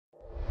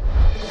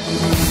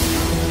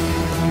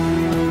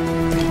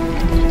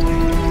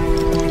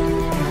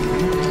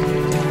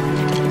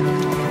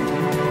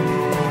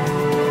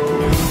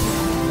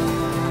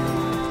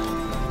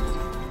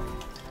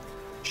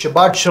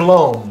Shabbat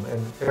Shalom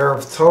and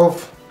Erev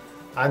Tov.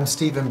 I'm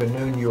Stephen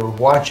Ben-Nun. You're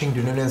watching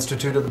the Nun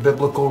Institute of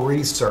Biblical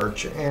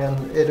Research, and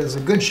it is a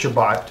good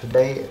Shabbat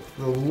today.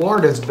 The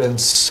Lord has been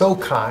so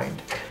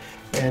kind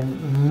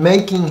in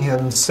making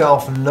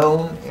Himself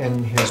known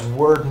and His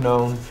Word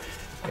known,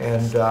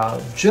 and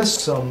just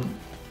some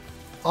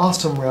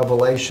awesome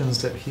revelations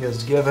that He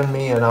has given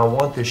me, and I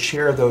want to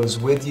share those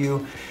with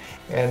you.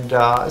 And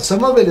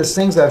some of it is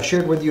things I've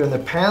shared with you in the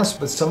past,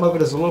 but some of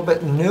it is a little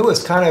bit new.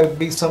 It's kind of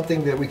be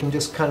something that we can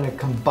just kind of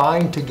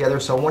combine together.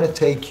 So I want to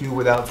take you,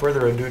 without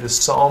further ado, to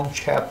Psalm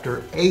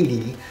chapter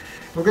 80.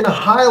 We're going to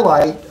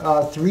highlight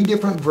three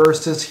different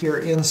verses here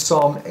in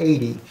Psalm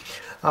 80.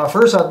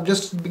 First, I'm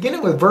just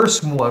beginning with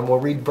verse 1. We'll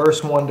read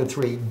verse 1 to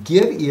 3.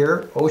 Give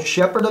ear, O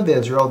shepherd of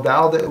Israel,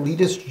 thou that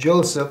leadest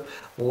Joseph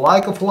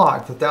like a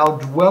flock, that thou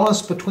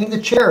dwellest between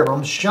the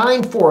cherubims.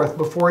 Shine forth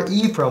before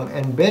Ephraim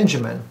and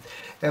Benjamin.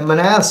 And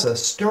Manasseh,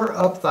 stir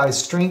up thy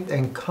strength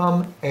and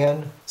come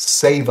and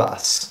save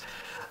us.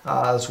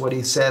 That's what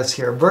he says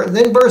here.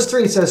 Then verse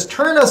 3 says,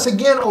 Turn us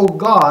again, O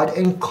God,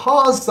 and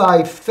cause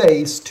thy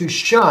face to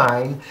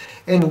shine,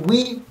 and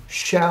we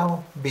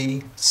shall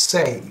be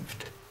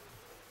saved.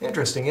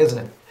 Interesting,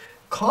 isn't it?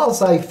 Cause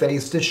thy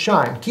face to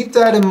shine. Keep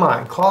that in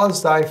mind.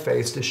 Cause thy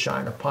face to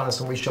shine upon us,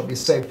 and we shall be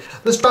saved.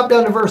 Let's drop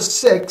down to verse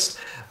 6.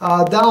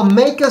 Thou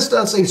makest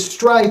us a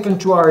strife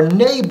unto our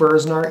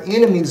neighbors, and our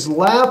enemies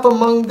laugh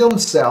among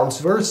themselves.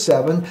 Verse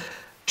 7.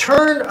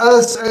 Turn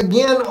us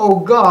again,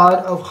 O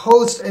God of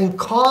hosts, and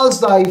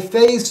cause thy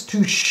face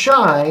to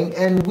shine,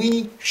 and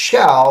we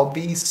shall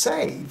be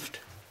saved.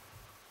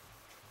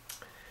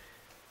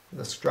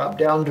 Let's drop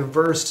down to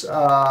verse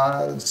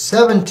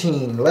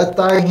 17. Let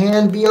thy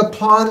hand be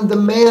upon the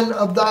man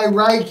of thy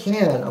right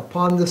hand,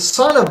 upon the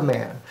Son of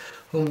Man,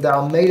 whom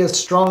thou madest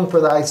strong for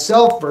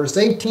thyself. Verse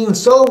 18.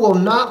 So will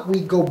not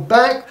we go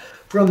back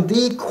from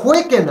thee.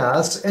 Quicken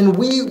us, and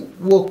we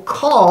will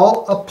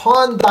call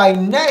upon thy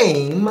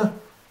name.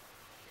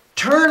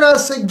 Turn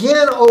us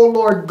again, O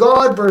Lord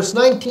God. Verse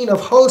 19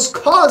 of hosts.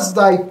 Cause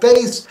thy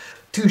face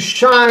to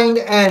shine,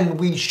 and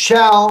we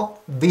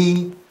shall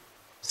be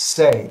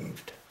saved.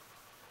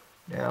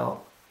 Now,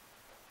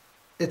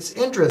 it's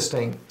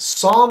interesting.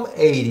 Psalm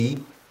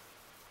 80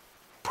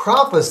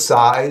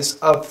 prophesies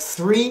of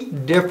three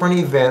different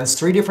events,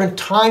 three different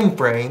time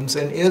frames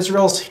in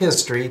Israel's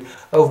history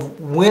of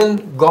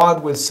when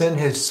God would send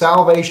His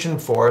salvation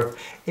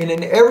forth. And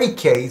in every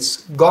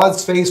case,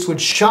 God's face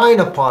would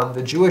shine upon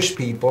the Jewish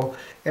people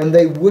and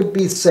they would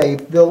be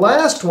saved. The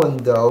last one,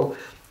 though,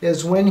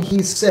 is when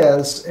He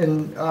says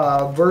in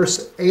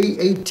verse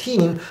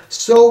 18,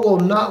 So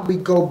will not we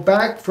go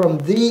back from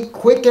thee.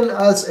 Quicken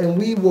us, and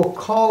we will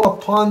call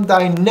upon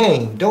thy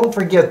name. Don't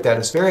forget that.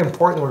 It's very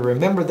important we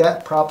remember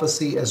that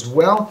prophecy as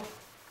well.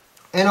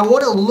 And I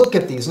want to look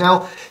at these.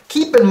 Now,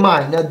 keep in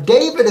mind, now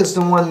David is the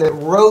one that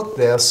wrote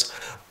this,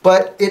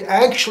 but it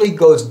actually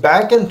goes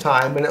back in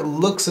time and it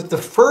looks at the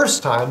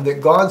first time that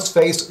God's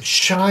face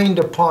shined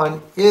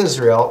upon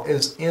Israel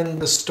is in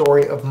the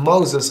story of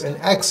Moses in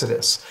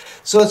Exodus.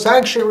 So it's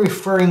actually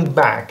referring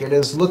back. It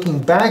is looking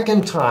back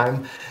in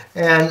time.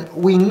 And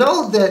we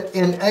know that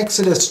in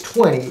Exodus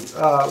 20,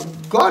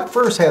 God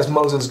first has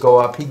Moses go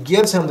up. He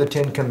gives him the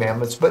 10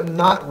 Commandments, but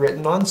not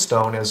written on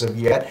stone as of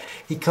yet.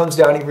 He comes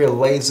down, He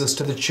relays this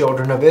to the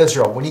children of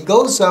Israel. When He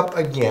goes up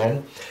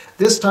again,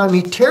 this time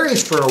He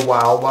tarries for a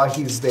while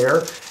He's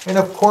there. And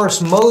of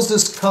course,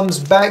 Moses comes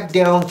back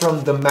down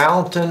from the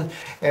mountain.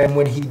 And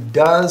when he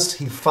does,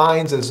 he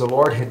finds, as the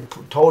Lord had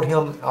told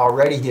him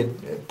already, He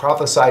had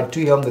prophesied to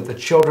him that the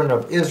children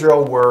of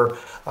Israel were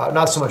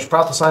not so much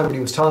prophesying, but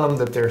He was telling them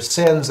that their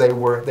sins, they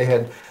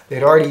had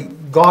already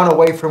gone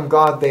away from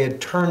God. They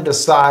had turned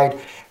aside.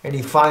 And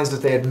he finds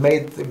that they had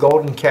made the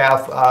golden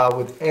calf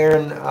with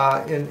Aaron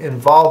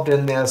involved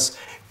in this.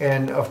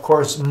 And of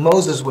course,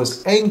 Moses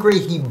was angry.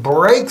 He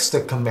breaks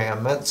the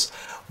commandments,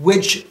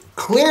 which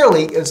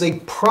clearly is a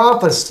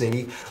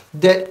prophecy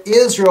that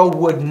Israel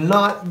would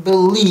not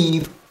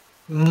believe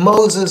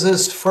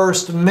Moses'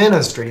 first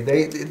ministry.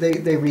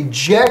 They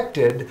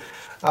rejected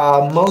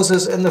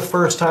Moses in the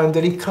first time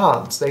that he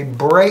comes. They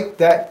break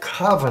that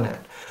covenant.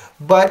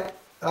 But,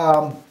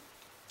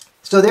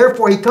 so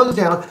therefore he comes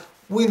down.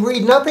 We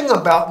read nothing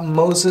about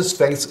Moses'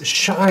 face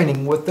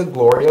shining with the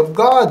glory of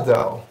God,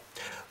 though.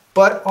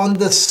 But on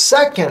the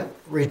second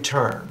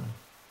return,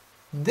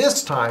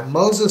 this time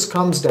Moses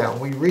comes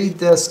down. We read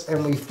this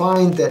and we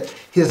find that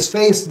his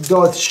face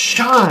doth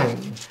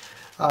shine.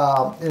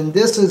 And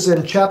this is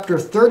in chapter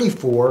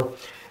 34.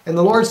 And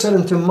the Lord said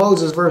unto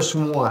Moses, verse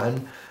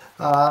 1,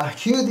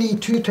 Hew thee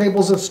 2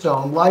 tables of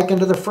stone, like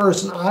unto the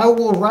first, and I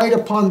will write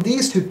upon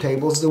these 2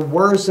 tables the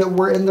words that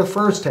were in the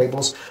first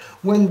tables,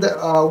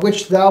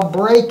 which thou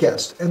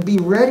breakest, and be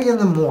ready in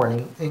the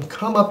morning, and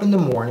come up in the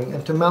morning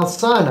unto Mount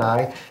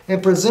Sinai,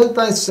 and present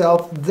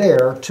thyself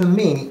there to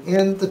me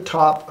in the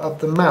top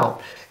of the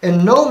mount.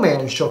 And no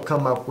man shall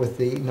come up with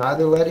thee,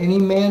 neither let any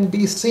man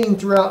be seen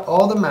throughout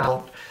all the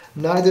mount,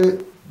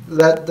 neither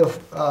let the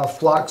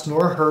flocks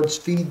nor herds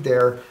feed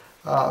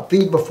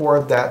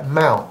before that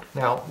mount.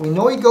 Now, we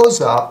know he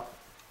goes up.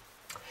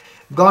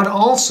 God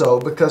also,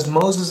 because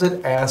Moses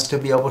had asked to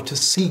be able to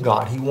see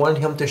God, he wanted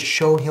him to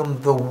show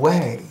him the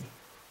way.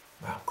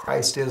 Well,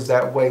 Christ is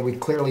that way. We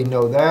clearly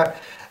know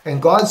that.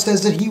 And God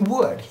says that he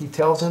would. He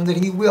tells him that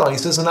he will. He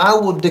says, and I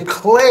will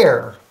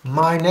declare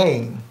my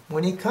name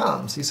when he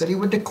comes. He said he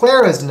would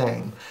declare his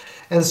name.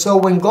 And so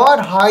when God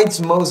hides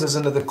Moses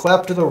into the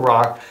cleft of the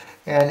rock,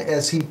 and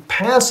as he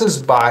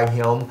passes by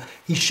him,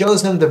 he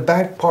shows him the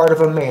back part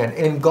of a man.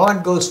 And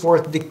God goes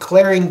forth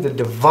declaring the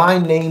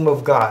divine name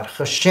of God,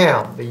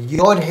 Hashem, the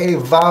Yod-He,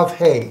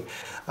 Vav-He.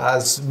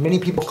 As many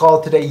people call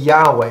it today,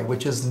 Yahweh,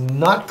 which is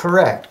not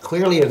correct.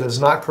 Clearly it is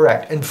not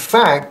correct. In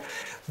fact,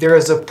 there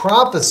is a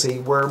prophecy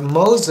where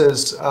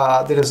Moses,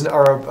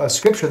 or a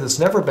scripture that's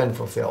never been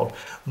fulfilled.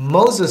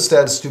 Moses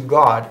says to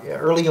God,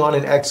 early on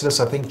in Exodus,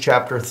 I think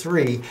chapter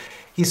 3,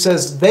 he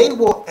says, they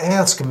will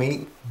ask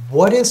me,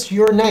 what is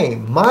your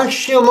name? Ma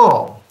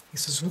Shemo. He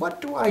says,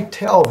 what do I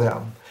tell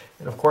them?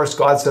 And of course,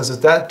 God says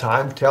at that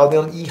time, tell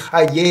them,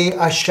 Ihaye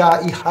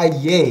Asha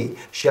Ihaye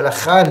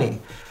Shelachani.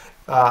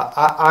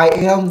 I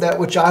am that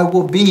which I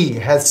will be,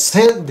 has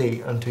sent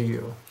thee unto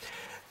you.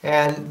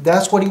 And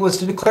that's what he was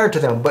to declare to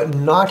them, but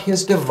not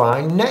his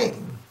divine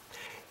name.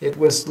 It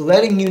was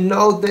letting you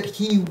know that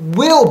he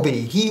will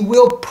be. He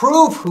will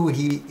prove who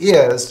he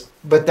is,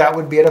 but that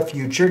would be at a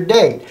future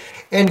date.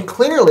 And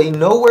clearly,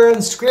 nowhere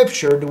in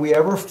Scripture do we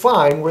ever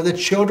find where the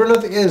children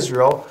of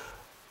Israel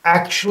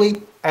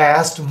actually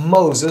asked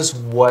Moses,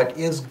 what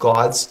is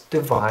God's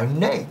divine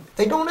name?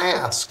 They don't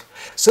ask.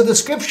 So the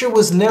Scripture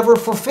was never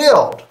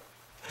fulfilled.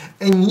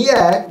 And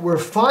yet, we're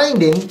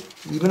finding,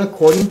 even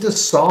according to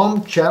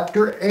Psalm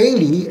chapter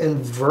 80 and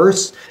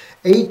verse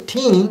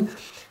 18,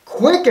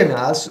 quicken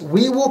us,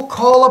 we will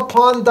call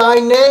upon thy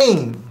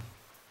name.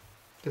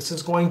 This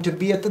is going to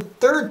be at the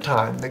third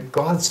time that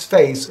God's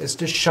face is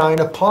to shine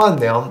upon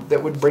them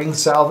that would bring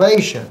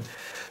salvation.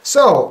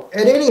 So,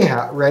 at any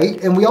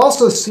rate, and we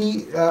also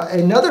see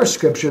another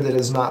scripture that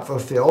is not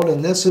fulfilled,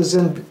 and this is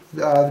in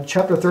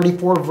chapter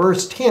 34,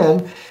 verse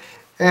 10,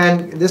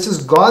 and this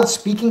is God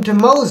speaking to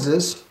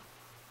Moses.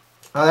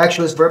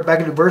 Actually, let's back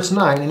into verse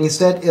 9, and he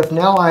said, if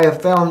now I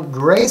have found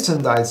grace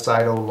in thy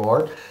sight, O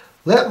Lord,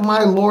 let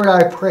my Lord,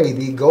 I pray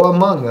thee, go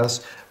among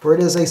us, for it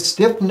is a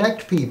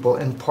stiff-necked people,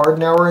 and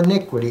pardon our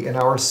iniquity and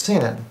our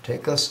sin.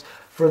 Take us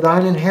for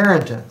thine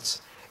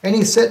inheritance. And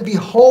he said,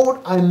 behold,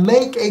 I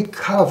make a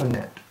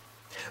covenant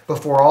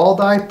before all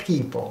thy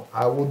people.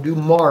 I will do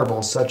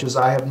marvels such as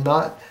I have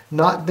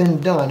not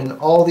been done in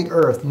all the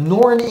earth,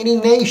 nor in any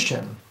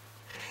nation.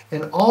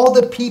 And all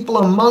the people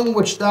among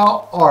which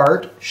thou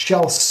art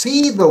shall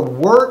see the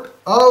work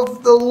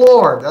of the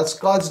Lord. That's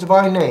God's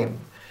divine name.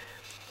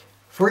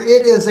 For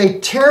it is a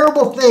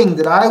terrible thing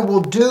that I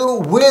will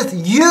do with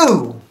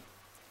you.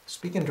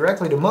 Speaking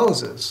directly to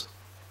Moses.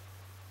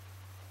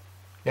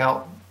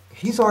 Now,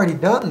 he's already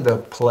done the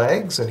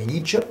plagues in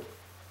Egypt.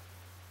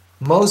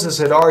 Moses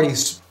had already,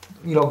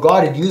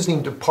 God had used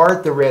him to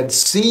part the Red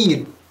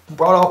Sea,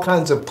 brought all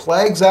kinds of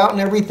plagues out and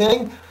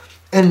everything.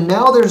 And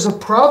now there's a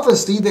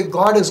prophecy that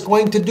God is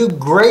going to do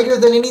greater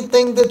than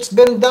anything that's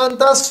been done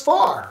thus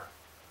far.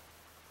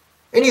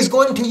 And he's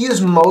going to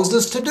use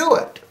Moses to do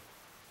it.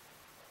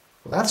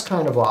 Well, that's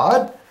kind of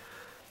odd.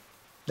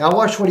 Now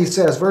watch what he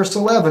says. Verse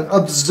 11,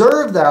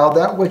 observe thou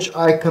that which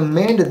I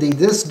commanded thee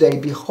this day.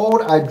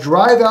 Behold, I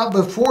drive out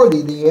before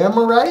thee the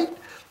Amorite,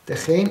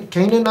 the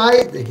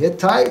Canaanite, the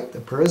Hittite, the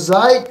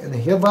Perizzite, and the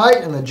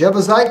Hivite, and the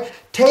Jebusite.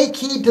 Take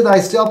heed to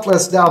thyself,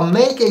 lest thou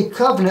make a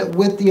covenant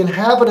with the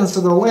inhabitants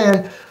of the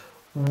land,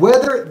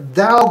 whither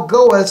thou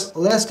goest,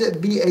 lest it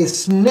be a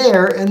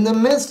snare in the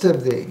midst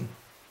of thee.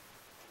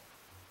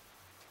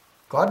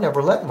 God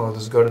never let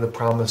Moses go to the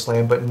promised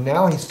land, but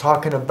now he's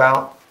talking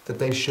about that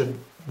they should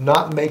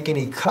not make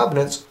any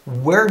covenants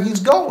where he's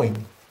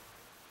going.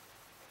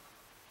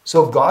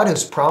 So God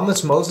has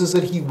promised Moses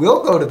that he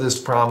will go to this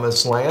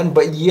promised land,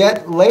 but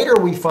yet later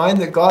we find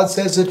that God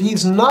says that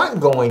he's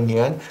not going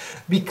in,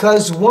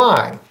 because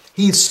why?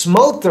 He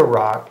smote the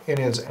rock in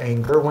his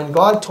anger when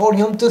God told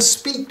him to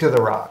speak to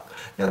the rock.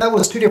 Now that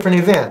was two different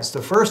events.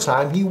 The first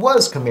time he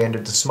was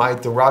commanded to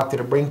smite the rock that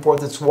it bring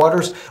forth its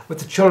waters with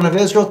the children of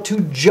Israel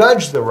to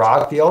judge the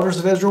rock. The elders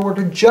of Israel were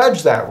to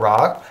judge that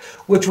rock,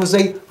 which was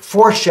a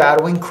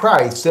foreshadowing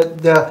Christ, that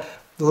the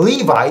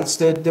Levites,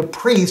 the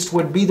priests,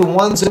 would be the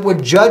ones that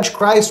would judge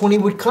Christ when he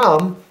would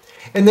come,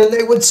 and then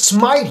they would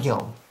smite him,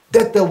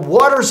 that the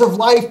waters of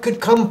life could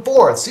come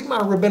forth. See, my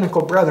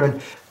rabbinical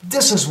brethren,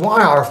 this is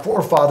why our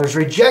forefathers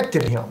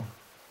rejected him.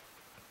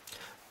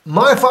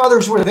 My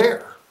fathers were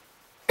there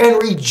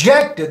and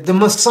rejected the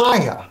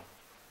Messiah.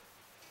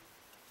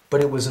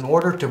 But it was in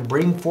order to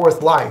bring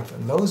forth life.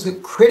 And those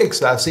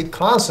critics I see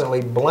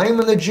constantly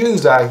blaming the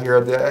Jews out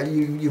here,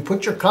 you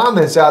put your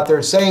comments out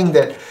there saying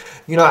that,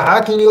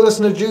 how can you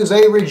listen to Jews?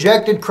 They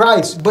rejected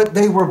Christ, but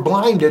they were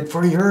blinded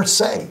for your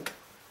sake.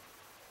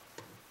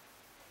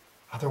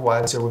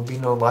 Otherwise, there would be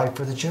no life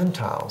for the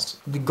Gentiles.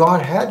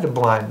 God had to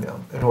blind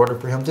them in order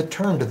for him to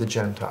turn to the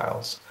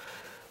Gentiles.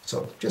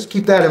 So just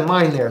keep that in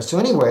mind there. So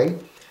anyway,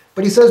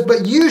 but he says,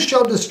 but you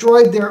shall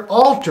destroy their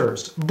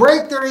altars,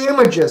 break their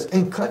images,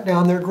 and cut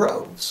down their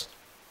groves.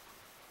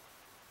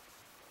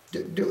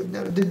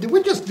 Did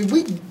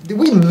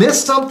we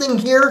miss something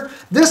here?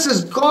 This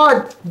is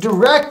God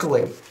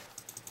directly.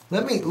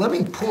 Let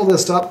me pull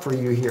this up for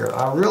you here.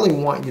 I really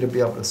want you to be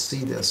able to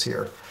see this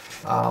here.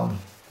 Let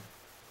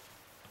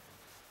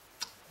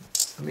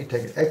me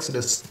take it.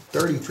 Exodus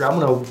 33. I'm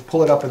going to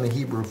pull it up in the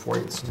Hebrew for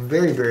you. It's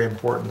very, very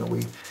important that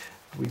we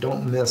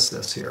don't miss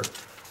this here.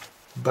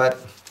 But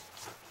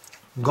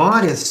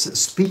God is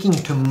speaking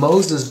to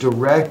Moses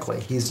directly.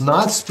 He's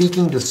not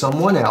speaking to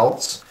someone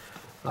else.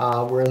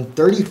 We're in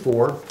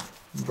 34,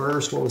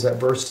 verse, what was that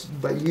verse?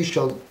 You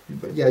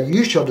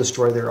shall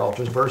destroy their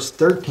altars. Verse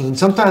 13.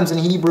 Sometimes in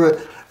Hebrew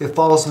it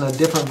falls in a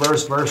different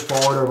verse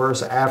forward or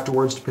verse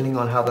afterwards, depending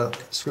on how the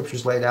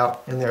scripture's laid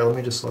out in there. Let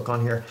me just look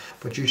on here.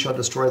 But you shall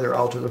destroy their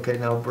altars. Okay,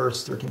 now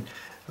verse 13.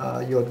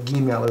 Yod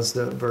Gimel is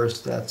the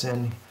verse that's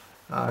in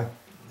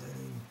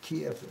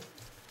Kiev.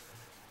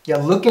 Yeah,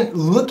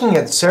 looking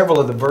at several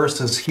of the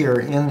verses here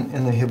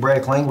in the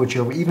Hebraic language,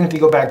 even if you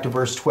go back to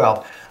verse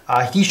 12,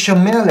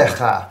 Hishameh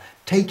lecha,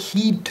 take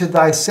heed to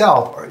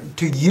thyself, or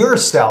to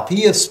yourself.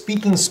 He is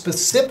speaking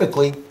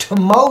specifically to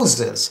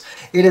Moses.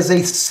 It is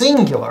a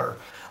singular.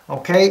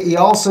 Okay, he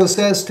also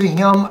says to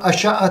him,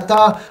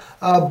 Asha'ata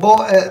bo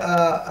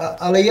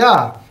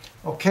aliyah.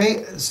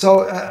 Okay,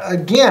 so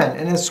again,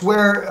 and it's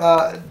where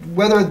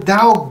whether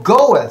thou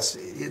goest,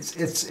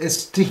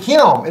 it's to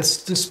him, it's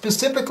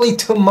specifically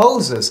to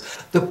Moses.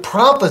 The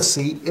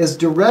prophecy is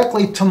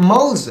directly to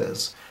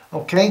Moses.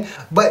 Okay,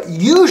 but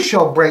you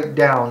shall break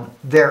down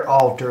their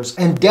altars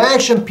and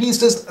dash in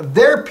pieces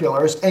their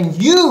pillars,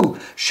 and you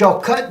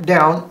shall cut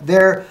down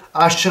their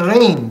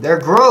asherim, their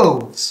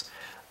groves.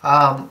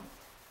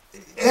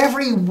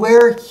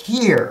 Everywhere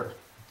here,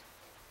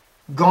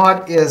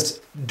 God is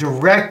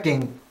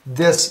directing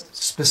this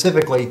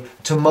specifically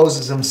to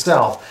Moses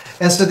himself.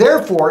 And so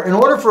therefore, in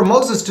order for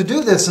Moses to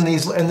do this in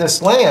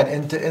this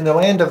land, in the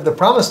land of the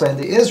promised land,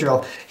 the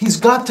Israel, he's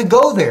got to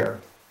go there.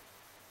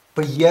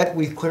 But yet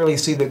we clearly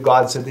see that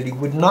God said that he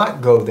would not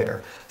go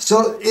there.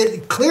 So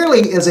it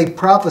clearly is a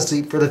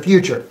prophecy for the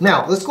future.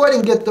 Now, let's go ahead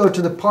and get, though,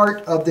 to the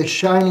part of the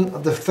shining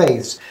of the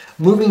face.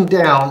 Moving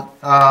down,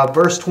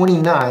 verse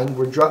 29,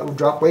 we'll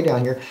drop way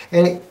down here.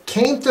 And it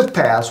came to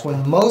pass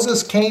when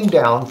Moses came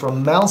down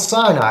from Mount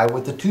Sinai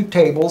with the two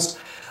tables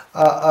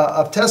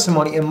of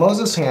testimony in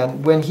Moses'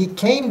 hand, when he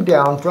came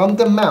down from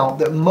the mount,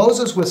 that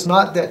Moses was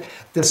not, that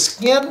the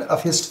skin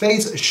of his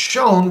face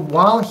shone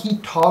while he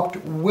talked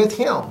with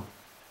him.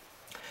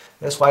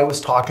 That's why he was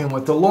talking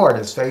with the Lord.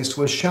 His face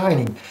was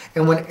shining.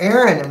 And when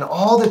Aaron and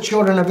all the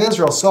children of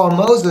Israel saw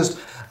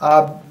Moses,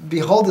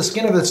 behold, the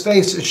skin of his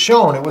face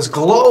shone. It was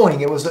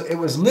glowing. It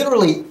was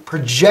literally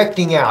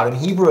projecting out. In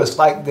Hebrew, it's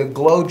like the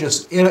glow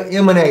just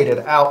emanated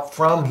out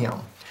from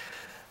him.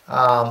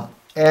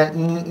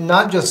 And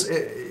not just,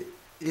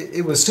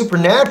 it was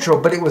supernatural,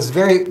 but it was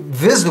very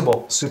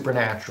visible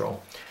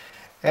supernatural.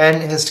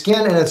 And his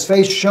skin and his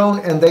face shone,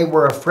 and they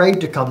were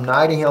afraid to come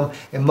nigh to him.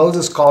 And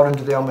Moses called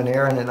unto them, and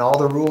Aaron and all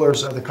the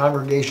rulers of the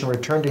congregation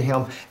returned to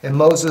him. And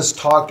Moses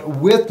talked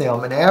with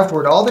them. And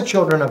afterward all the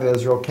children of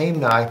Israel came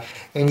nigh,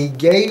 and he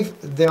gave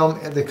them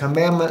the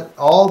commandment,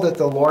 all that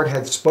the Lord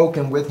had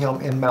spoken with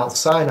him in Mount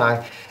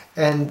Sinai,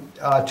 and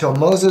till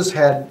Moses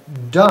had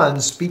done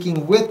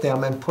speaking with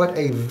them, and put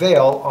a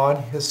veil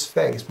on his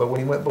face. But when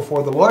he went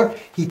before the Lord,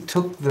 he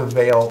took the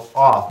veil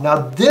off.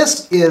 Now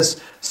this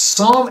is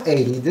Psalm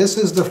 80. This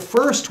is the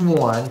first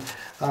one.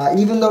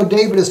 Even though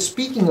David is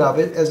speaking of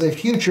it as a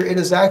future, it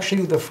is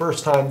actually the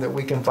first time that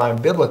we can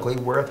find biblically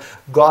where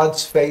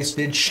God's face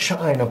did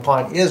shine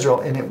upon Israel,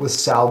 and it was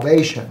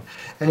salvation.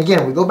 And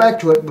again, we go back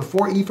to it.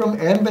 Before Ephraim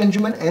and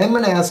Benjamin and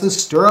Manasseh,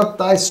 stir up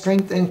thy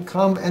strength and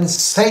come and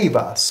save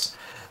us.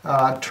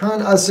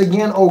 Turn us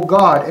again, O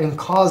God, and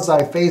cause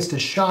thy face to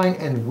shine,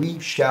 and we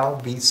shall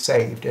be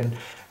saved. And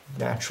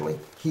naturally,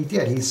 he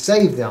did. He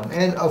saved them.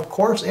 And of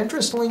course,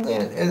 interestingly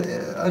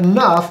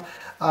enough,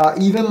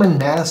 even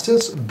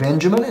Manasseh,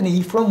 Benjamin, and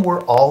Ephraim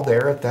were all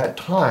there at that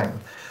time.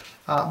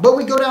 But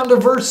we go down to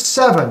verse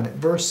 7,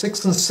 verse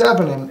 6 and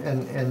 7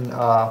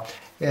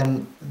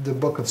 in the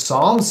book of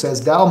Psalms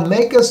says, Thou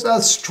makest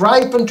us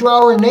strife unto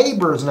our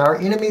neighbors, and our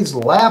enemies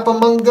laugh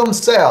among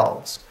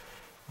themselves.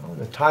 Well,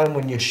 the time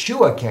when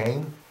Yeshua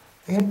came,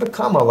 they had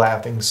become a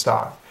laughing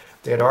stock.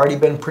 They had already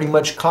been pretty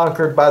much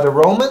conquered by the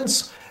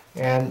Romans,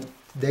 and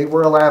they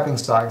were a laughing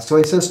stock. So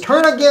he says,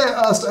 Turn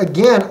us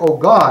again, O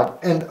God,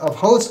 and of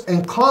hosts,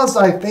 and cause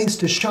thy face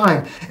to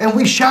shine, and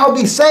we shall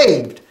be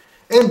saved.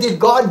 And did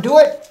God do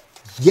it?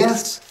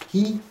 Yes,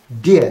 he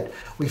did.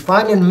 We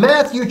find in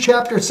Matthew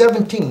chapter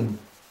 17,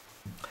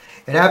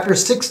 and after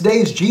 6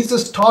 days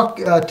Jesus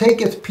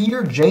taketh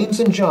Peter,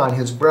 James, and John,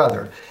 his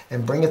brother,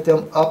 and bringeth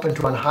them up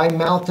into an high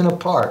mountain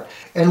apart,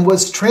 and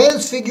was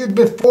transfigured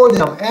before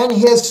them, and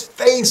his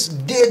face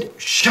did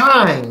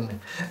shine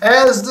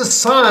as the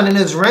sun, and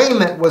his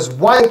raiment was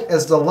white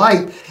as the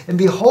light. And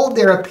behold,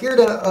 there appeared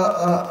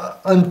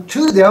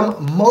unto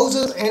them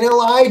Moses and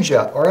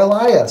Elijah, or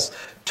Elias,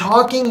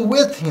 talking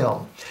with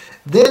him.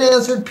 Then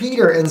answered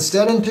Peter and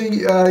said unto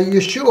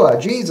Yeshua,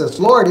 Jesus,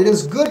 Lord, it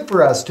is good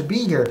for us to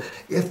be here.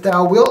 If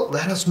thou wilt,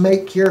 let us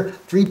make here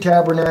 3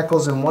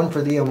 tabernacles, and one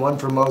for thee, and one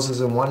for Moses,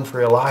 and one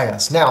for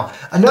Elias. Now,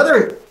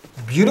 another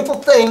beautiful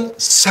thing,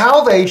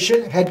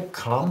 salvation had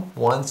come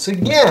once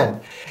again.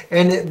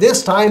 And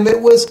this time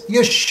it was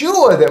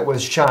Yeshua that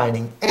was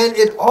shining. And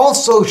it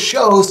also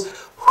shows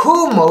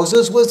who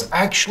Moses was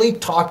actually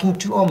talking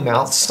to on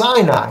Mount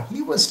Sinai.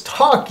 He was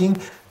talking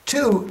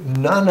to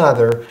none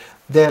other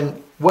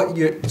than what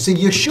you see.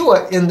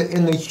 Yeshua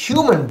in the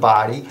human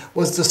body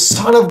was the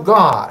Son of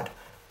God,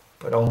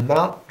 but on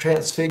Mount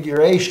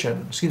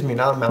Transfiguration, excuse me,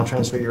 not on Mount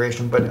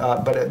Transfiguration, but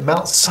at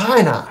Mount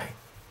Sinai,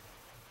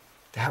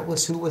 that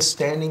was who was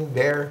standing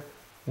there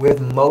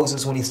with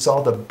Moses when he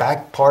saw the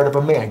back part of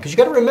a man. Because you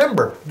got to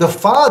remember, the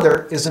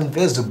Father is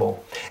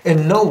invisible,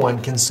 and no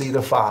one can see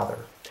the Father.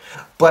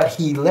 But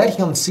he let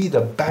him see the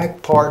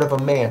back part of a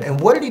man. And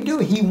what did he do?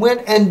 He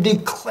went and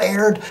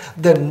declared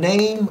the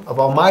name of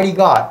Almighty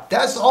God.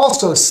 That's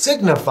also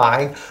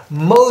signifying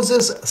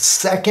Moses'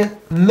 second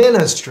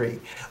ministry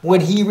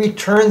when he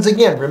returns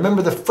again.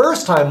 Remember, the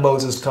first time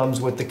Moses comes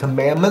with the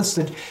commandments,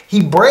 that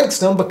he breaks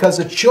them because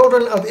the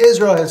children of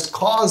Israel has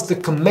caused the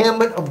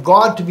commandment of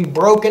God to be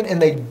broken, and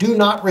they do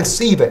not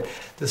receive it.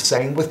 The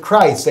same with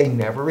Christ. They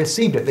never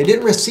received it. They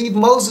didn't receive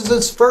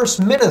Moses'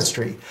 first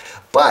ministry.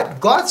 But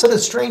God said a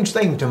strange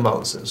thing to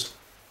Moses.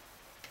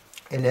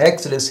 In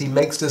Exodus, he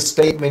makes this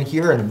statement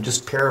here, and I'm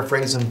just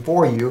paraphrasing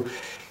for you.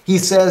 He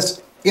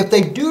says, if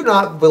they do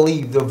not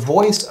believe the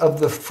voice of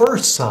the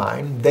first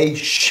sign, they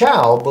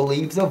shall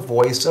believe the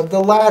voice of the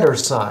latter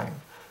sign.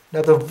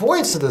 Now, the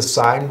voice of the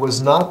sign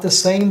was not the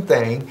same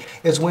thing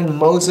as when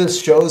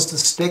Moses shows the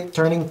stick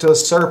turning to a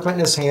serpent in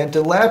his hand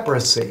to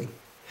leprosy.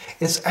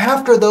 It's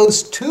after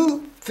those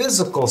 2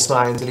 physical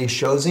signs that he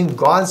shows him,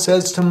 God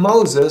says to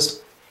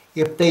Moses,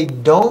 if they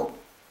don't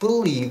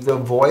believe the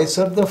voice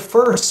of the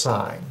first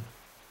sign,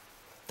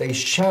 they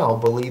shall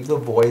believe the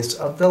voice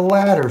of the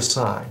latter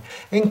sign.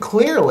 And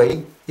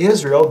clearly,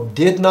 Israel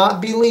did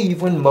not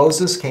believe when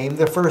Moses came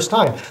the first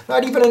time.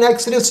 Not even in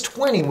Exodus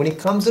 20, when he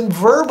comes and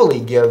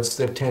verbally gives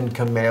the 10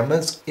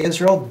 commandments,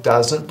 Israel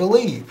doesn't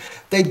believe.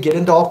 They get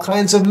into all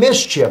kinds of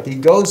mischief. He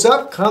goes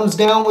up, comes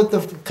down with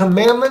the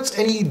commandments,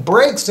 and he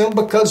breaks them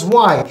because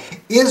why?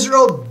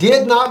 Israel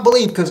did not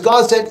believe, because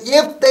God said,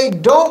 if they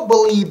don't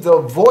believe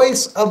the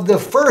voice of the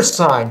first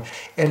sign,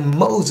 and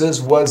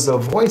Moses was the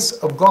voice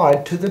of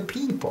God to the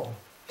people.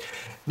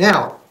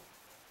 Now,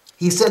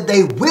 he said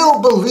they will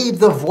believe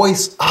the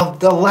voice of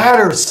the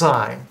latter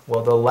sign.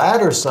 Well, the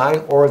latter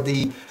sign, or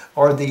the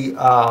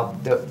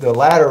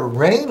latter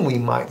rain, we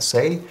might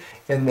say,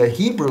 in the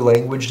Hebrew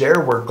language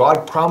there, where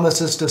God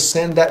promises to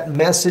send that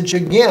message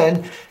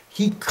again,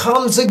 he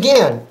comes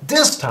again.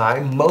 This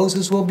time,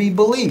 Moses will be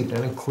believed.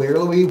 And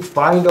clearly we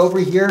find over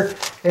here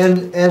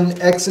in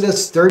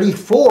Exodus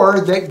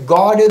 34 that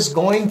God is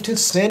going to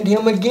send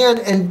him again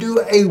and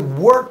do a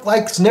work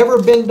like's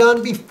never been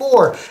done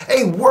before.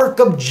 A work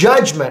of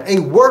judgment, a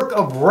work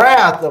of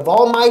wrath of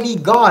Almighty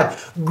God,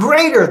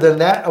 greater than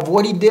that of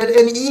what he did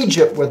in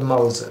Egypt with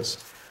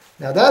Moses.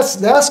 Now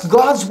that's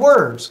God's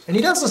words. And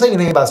he doesn't say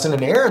anything about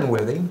sending Aaron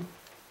with him.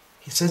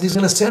 He says he's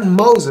going to send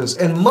Moses,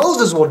 and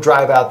Moses will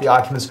drive out the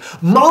occupants.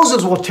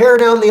 Moses will tear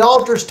down the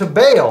altars to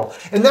Baal.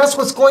 And that's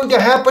what's going to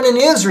happen in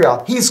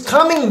Israel. He's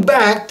coming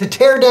back to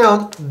tear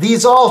down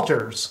these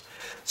altars.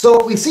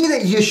 So we see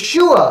that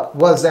Yeshua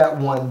was that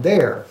one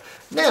there.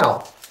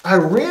 Now, I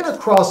ran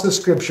across the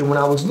scripture when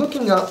I was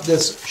looking up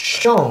this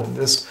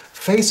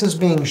faces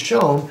being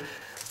shown.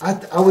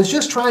 I was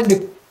just trying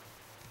to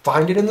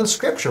find it in the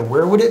scripture.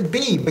 Where would it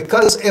be?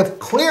 Because if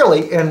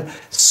clearly in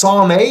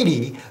Psalm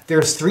 80,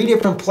 there's 3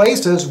 different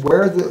places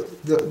where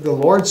the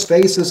Lord's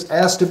face is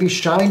asked to be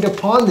shined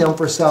upon them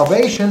for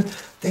salvation,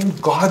 then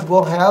God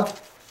will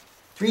have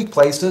 3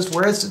 places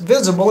where it's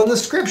visible in the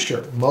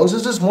scripture.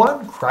 Moses is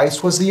one,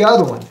 Christ was the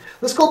other one.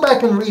 Let's go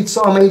back and read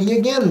Psalm 80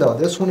 again, though.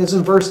 This one is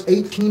in verse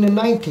 18 and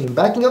 19.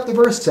 Backing up to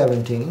verse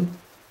 17.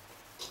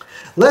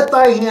 Let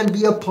thy hand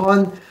be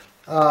upon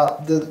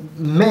the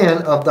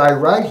man of thy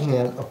right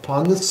hand,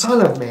 upon the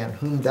Son of Man,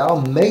 whom thou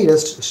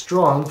madest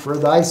strong for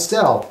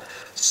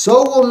thyself.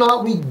 So will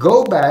not we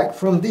go back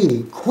from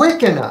thee.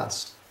 Quicken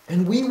us,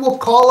 and we will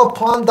call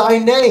upon thy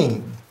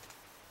name.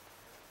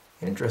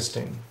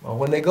 Interesting. Well,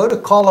 when they go to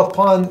call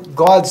upon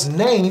God's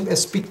name,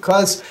 it's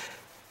because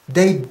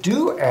they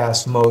do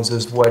ask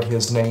Moses what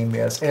his name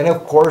is. And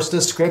of course,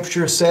 the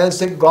scripture says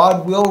that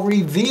God will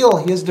reveal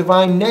his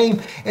divine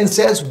name and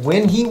says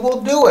when he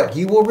will do it.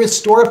 He will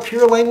restore a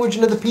pure language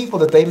into the people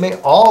that they may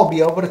all be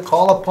able to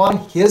call upon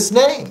his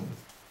name.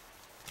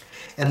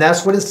 And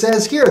that's what it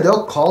says here.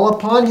 They'll call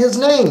upon his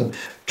name.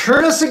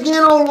 Turn us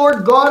again, O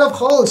Lord God of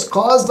hosts.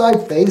 Cause thy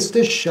face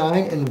to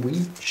shine, and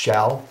we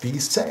shall be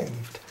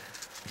saved.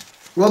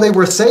 Well, they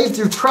were saved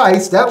through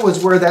Christ. That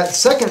was where that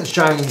second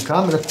shining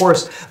come. And of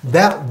course,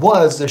 that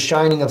was the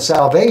shining of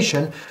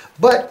salvation.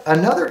 But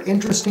another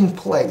interesting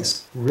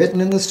place written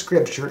in the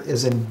scripture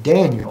is in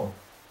Daniel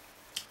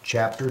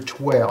chapter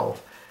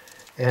 12.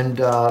 And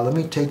let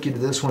me take you to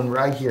this one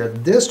right here.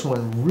 This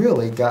one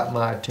really got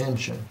my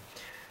attention.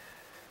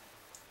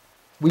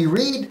 We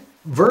read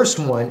verse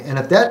 1, and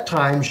at that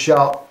time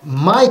shall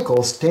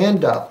Michael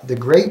stand up, the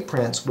great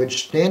prince,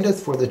 which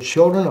standeth for the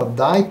children of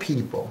thy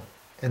people.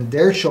 And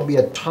there shall be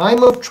a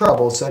time of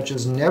trouble, such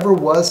as never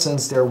was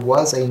since there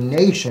was a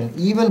nation,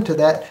 even to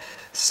that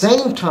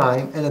same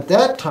time. And at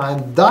that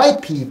time thy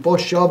people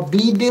shall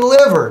be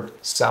delivered.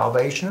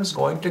 Salvation is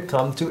going to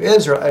come to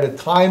Israel at a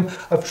time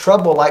of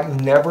trouble like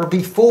never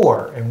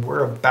before. And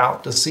we're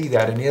about to see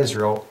that in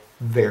Israel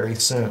very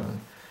soon.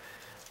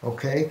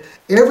 Okay,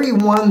 every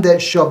one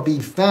that shall be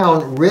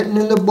found written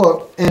in the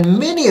book, and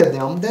many of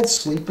them that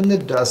sleep in the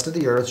dust of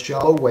the earth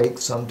shall awake,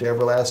 some to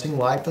everlasting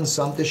life, and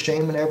some to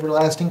shame and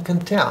everlasting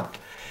contempt.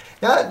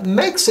 Now, it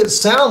makes it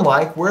sound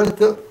like we're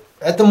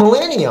at the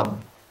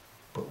millennium,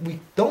 but we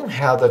don't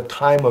have a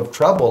time of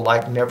trouble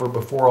like never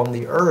before on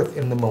the earth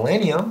in the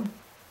millennium.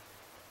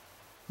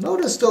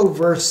 Notice, though,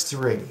 verse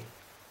 3.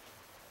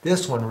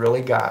 This one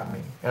really got me.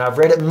 And I've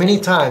read it many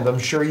times. I'm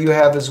sure you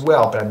have as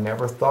well, but I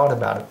never thought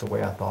about it the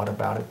way I thought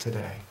about it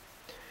today.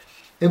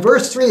 In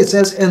verse 3 it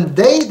says, and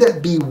they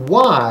that be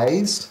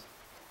wise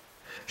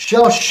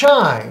shall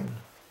shine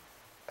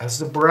as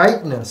the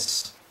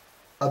brightness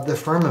of the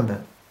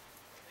firmament,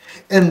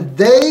 and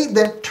they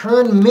that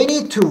turn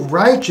many to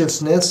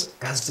righteousness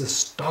as the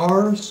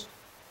stars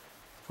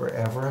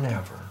forever and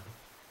ever.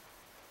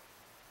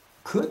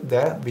 Could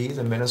that be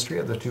the ministry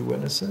of the two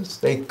witnesses?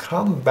 They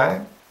come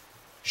back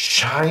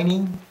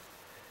shining.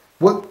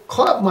 What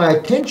caught my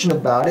attention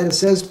about it, it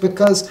says,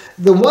 because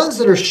the ones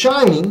that are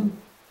shining,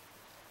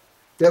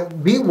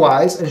 that be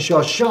wise and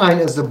shall shine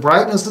as the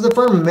brightness of the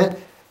firmament,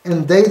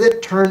 and they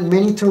that turn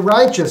many to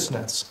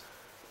righteousness.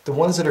 The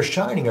ones that are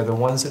shining are the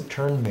ones that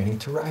turn many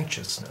to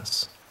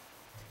righteousness.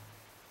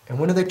 And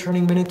when are they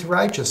turning many to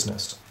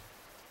righteousness?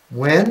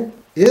 When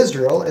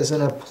Israel is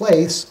in a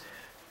place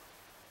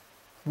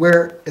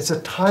where it's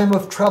a time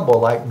of trouble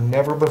like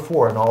never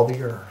before in all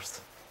the earth.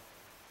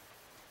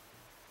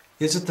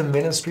 Is it the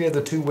ministry of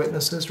the two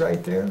witnesses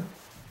right there?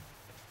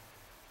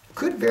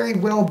 Could very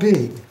well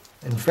be.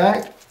 In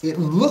fact, it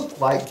looked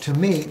like to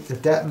me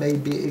that that may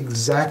be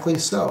exactly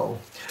so.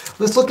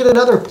 Let's look at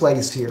another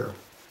place here.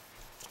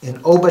 In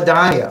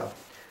Obadiah,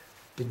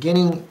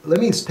 beginning,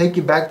 let me take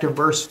you back to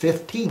verse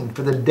 15.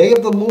 For the day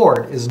of the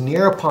Lord is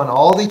near upon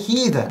all the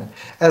heathen.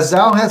 As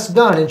thou hast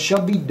done, it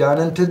shall be done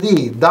unto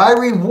thee. Thy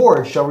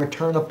reward shall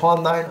return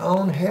upon thine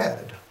own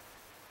head.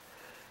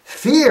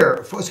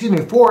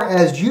 For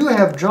as you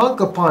have drunk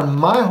upon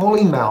my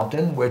holy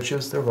mountain, which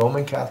is the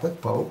Roman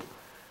Catholic Pope,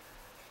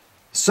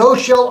 so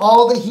shall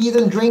all the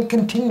heathen drink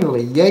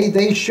continually. Yea,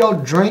 they shall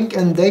drink,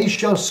 and they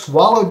shall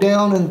swallow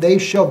down, and they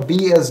shall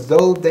be as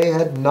though they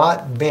had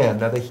not been.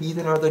 Now the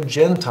heathen are the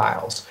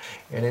Gentiles,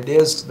 and it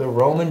is the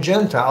Roman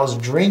Gentiles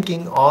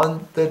drinking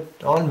on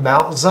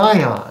Mount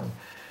Zion.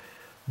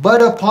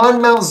 But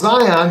upon Mount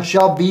Zion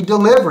shall be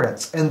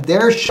deliverance, and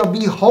there shall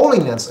be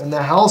holiness, and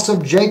the house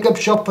of Jacob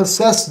shall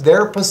possess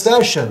their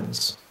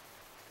possessions.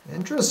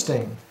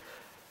 Interesting.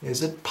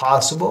 Is it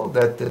possible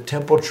that the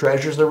temple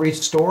treasures are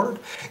restored?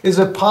 Is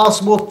it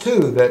possible,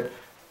 too, that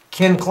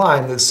Ken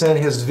Klein, that sent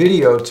his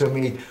video to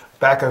me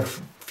back a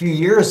few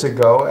years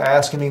ago,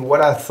 asking me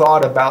what I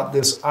thought about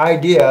this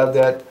idea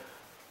that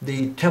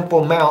the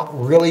Temple Mount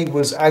really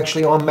was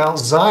actually on Mount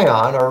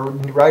Zion, or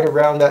right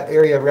around that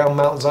area around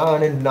Mount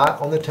Zion, and not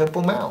on the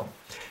Temple Mount?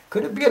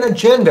 Could it be an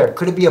agenda?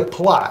 Could it be a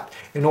plot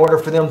in order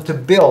for them to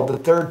build the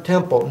third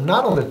temple,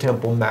 not on the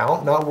Temple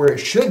Mount, not where it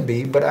should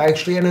be, but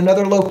actually in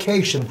another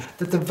location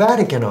that the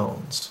Vatican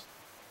owns?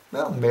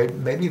 Well,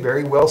 maybe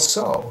very well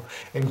so.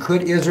 And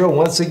could Israel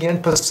once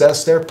again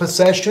possess their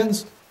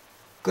possessions?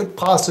 Good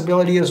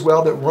possibility as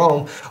well that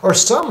Rome, or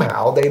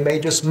somehow they may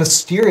just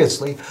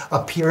mysteriously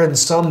appear in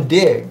some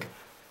dig.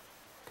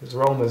 Because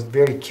Rome is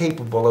very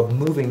capable of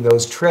moving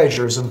those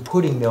treasures and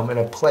putting them in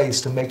a place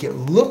to make it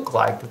look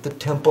like that the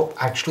temple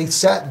actually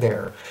sat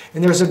there.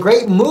 And there's a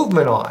great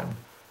movement on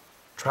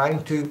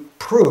trying to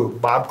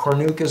prove. Bob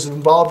Cornuke is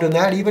involved in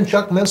that. Even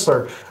Chuck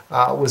Missler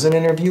was in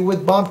an interview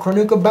with Bob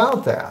Cornuke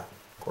about that.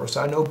 Of course,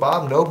 I know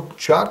Bob, know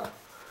Chuck,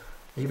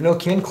 even know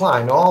Ken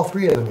Klein, know all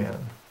three of the men.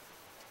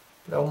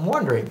 But I'm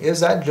wondering, is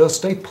that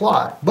just a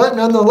plot? But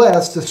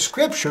nonetheless, the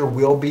scripture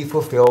will be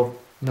fulfilled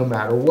no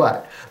matter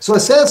what. So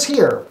it says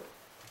here,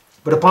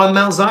 but upon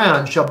Mount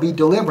Zion shall be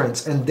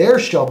deliverance, and there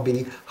shall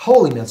be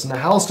holiness, and the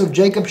house of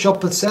Jacob shall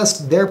possess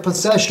their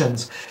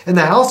possessions. And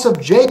the house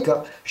of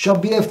Jacob shall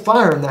be a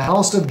fire, and the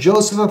house of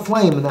Joseph a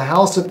flame, and the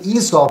house of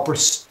Esau for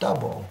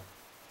stubble.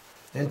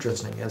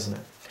 Interesting, isn't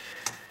it?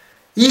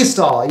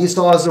 Esau is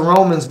the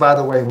Romans, by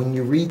the way. When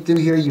you read through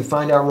here, you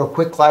find out real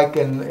quick, like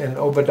in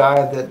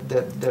Obadiah,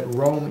 that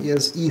Rome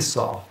is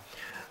Esau.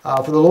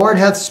 For the Lord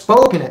hath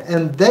spoken it,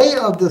 and they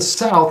of the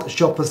south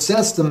shall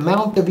possess the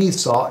mount of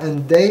Esau,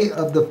 and they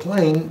of the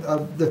plain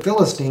of the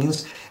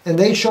Philistines, and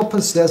they shall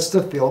possess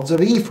the fields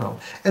of Ephraim.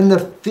 And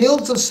the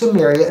fields of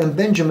Samaria and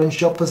Benjamin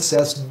shall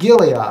possess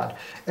Gilead.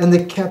 And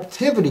the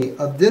captivity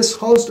of this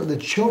host of the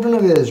children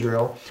of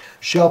Israel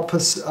shall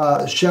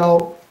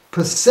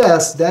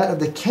possess that of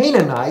the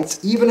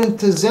Canaanites, even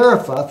into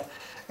Zarephath,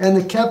 and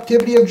the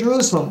captivity of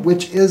Jerusalem,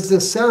 which is the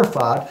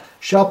Seraphad,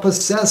 shall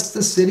possess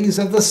the cities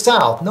of the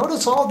south.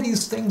 Notice all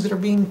these things that are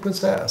being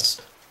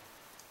possessed.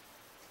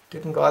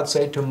 Didn't God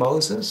say to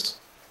Moses,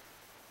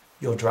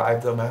 you'll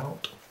drive them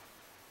out?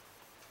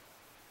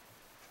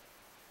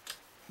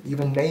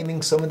 Even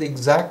naming some of the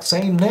exact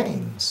same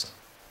names.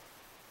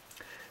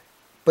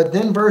 But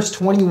then verse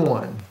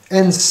 21,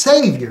 and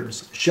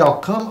saviors shall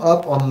come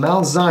up on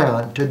Mount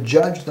Zion to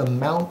judge the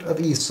mount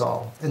of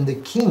Esau, and the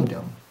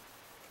kingdom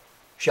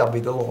shall be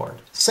the Lord.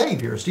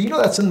 Saviors. Do you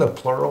know that's in the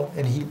plural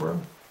in Hebrew?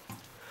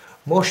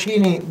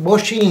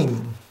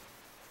 Moshim.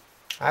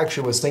 I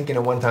actually was thinking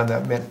at one time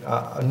that meant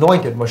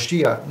anointed,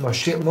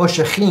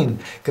 Moshechin,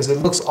 because it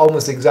looks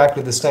almost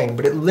exactly the same,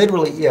 but it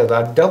literally is.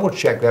 I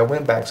double-checked that, I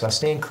went back, so I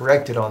stand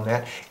corrected on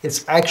that.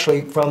 It's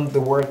actually from the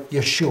word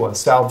Yeshua,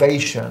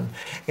 salvation,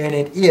 and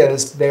it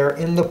is there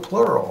in the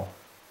plural.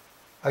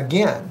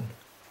 Again,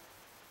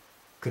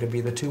 could it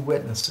be the two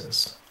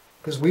witnesses?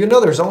 Because we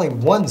know there's only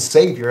one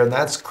Savior, and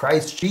that's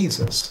Christ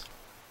Jesus,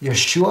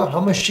 Yeshua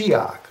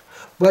HaMashiach.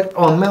 But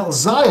on Mount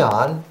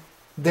Zion,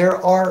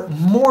 there are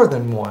more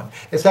than one.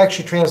 It's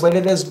actually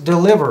translated as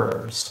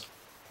deliverers.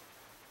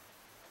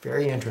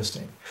 Very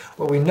interesting.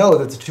 Well, we know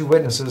that the two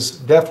witnesses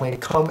definitely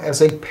come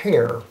as a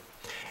pair.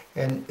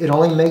 And it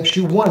only makes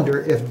you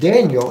wonder if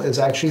Daniel is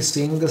actually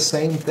seeing the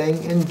same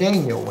thing in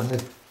Daniel when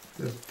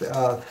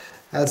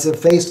as the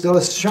face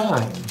does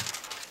shine.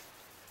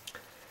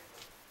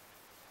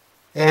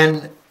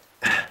 And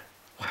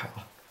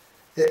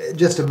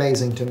just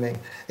amazing to me.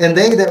 And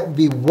they that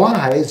be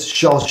wise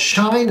shall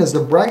shine as the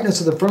brightness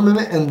of the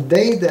firmament, and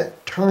they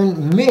that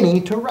turn many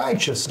to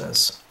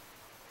righteousness.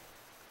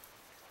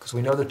 Because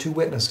we know the two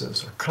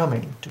witnesses are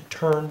coming to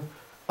turn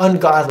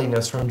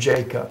ungodliness from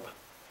Jacob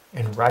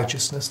and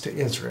righteousness to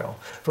Israel.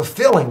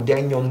 Fulfilling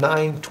Daniel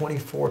 9,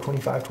 24,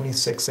 25,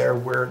 26 there,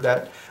 where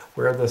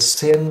the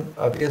sin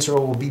of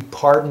Israel will be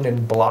pardoned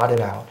and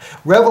blotted out.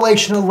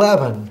 Revelation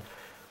 11,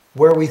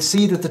 where we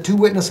see that the two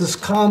witnesses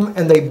come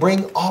and they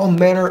bring all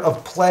manner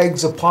of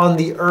plagues upon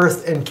the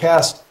earth and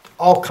cast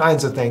all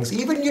kinds of things.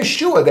 Even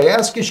Yeshua, they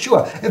ask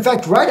Yeshua. In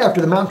fact, right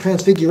after the Mount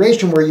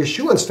Transfiguration, where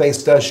Yeshua's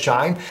face does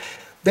shine,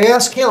 they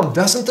ask him,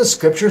 doesn't the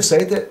scripture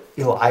say that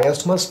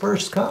Elias must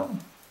first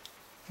come?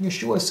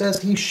 Yeshua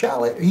says he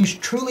shall,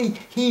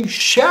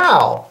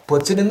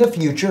 puts it in the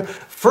future,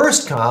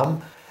 first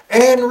come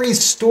and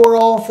restore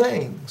all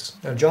things.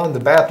 Now, John the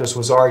Baptist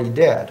was already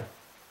dead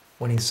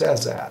when he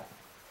says that.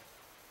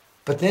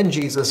 But then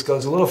Jesus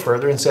goes a little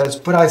further and says,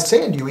 but I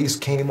say unto you, he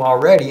came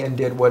already and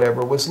did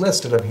whatever was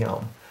listed of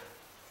him.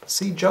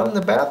 See, John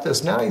the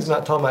Baptist, now he's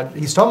talking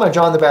about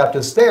John the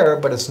Baptist there,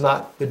 but it's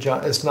not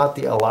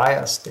the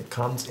Elias that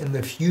comes in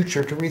the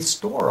future to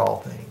restore all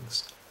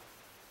things.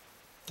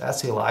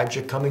 That's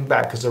Elijah coming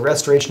back, because the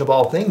restoration of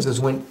all things is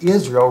when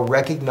Israel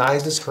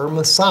recognizes her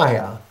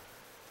Messiah.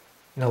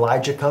 And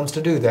Elijah comes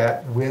to do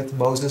that with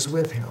Moses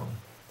with him.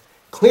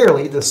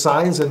 Clearly, the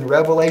signs in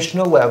Revelation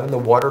 11, the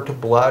water to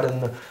blood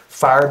and the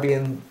fire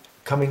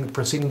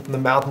proceeding from the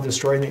mouth and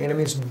destroying the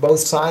enemies, both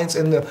signs,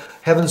 and the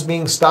heavens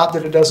being stopped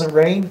that it doesn't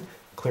rain,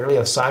 clearly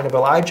a sign of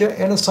Elijah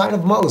and a sign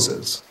of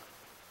Moses.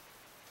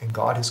 And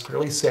God has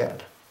clearly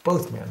said,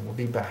 both men will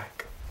be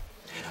back.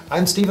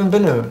 I'm Stephen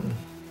Ben-Nun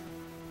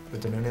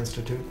with the Nun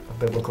Institute of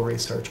Biblical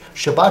Research.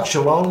 Shabbat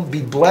Shalom,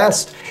 be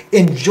blessed,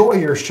 enjoy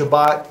your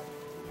Shabbat,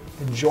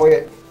 enjoy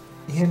it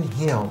in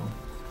Him.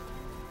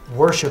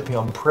 Worship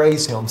Him,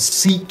 praise Him,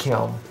 seek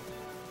Him,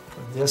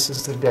 for this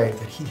is the day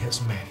that He has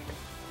made.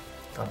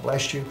 God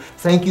bless you.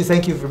 Thank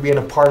you for being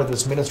a part of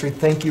this ministry.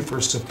 Thank you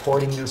for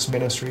supporting this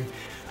ministry.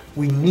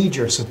 We need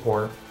your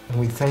support, and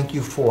we thank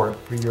you for it,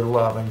 for your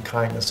love and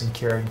kindness and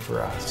caring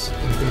for us.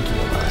 And thinking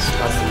of us.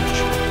 God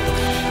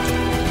bless you.